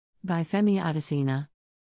By Femi Adesina.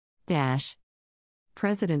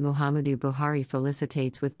 President Muhammadu Buhari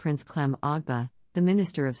felicitates with Prince Clem Agba, the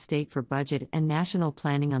Minister of State for Budget and National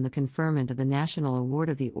Planning, on the conferment of the National Award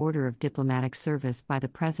of the Order of Diplomatic Service by the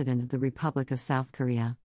President of the Republic of South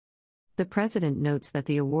Korea. The President notes that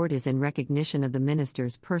the award is in recognition of the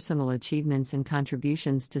minister's personal achievements and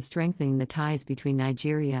contributions to strengthening the ties between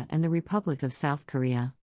Nigeria and the Republic of South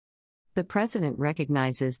Korea. The President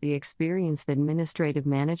recognizes the experienced administrative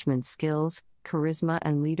management skills, charisma,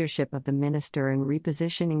 and leadership of the minister in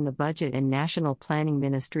repositioning the Budget and National Planning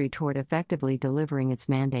Ministry toward effectively delivering its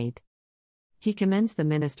mandate. He commends the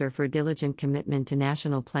minister for diligent commitment to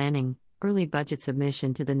national planning, early budget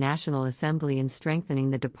submission to the National Assembly, and strengthening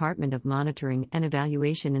the Department of Monitoring and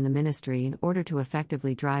Evaluation in the ministry in order to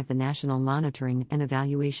effectively drive the national monitoring and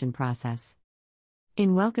evaluation process.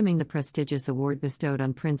 In welcoming the prestigious award bestowed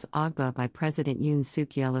on Prince Agba by President Yoon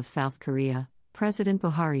Suk-yeol of South Korea, President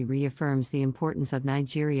Buhari reaffirms the importance of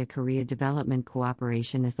Nigeria-Korea development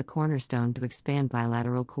cooperation as the cornerstone to expand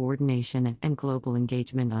bilateral coordination and global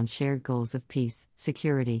engagement on shared goals of peace,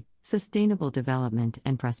 security, sustainable development,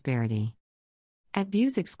 and prosperity. At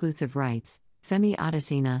View's exclusive rights, Femi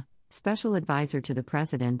Adesina, Special Advisor to the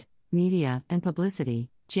President, Media and Publicity,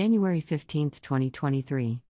 January 15, 2023.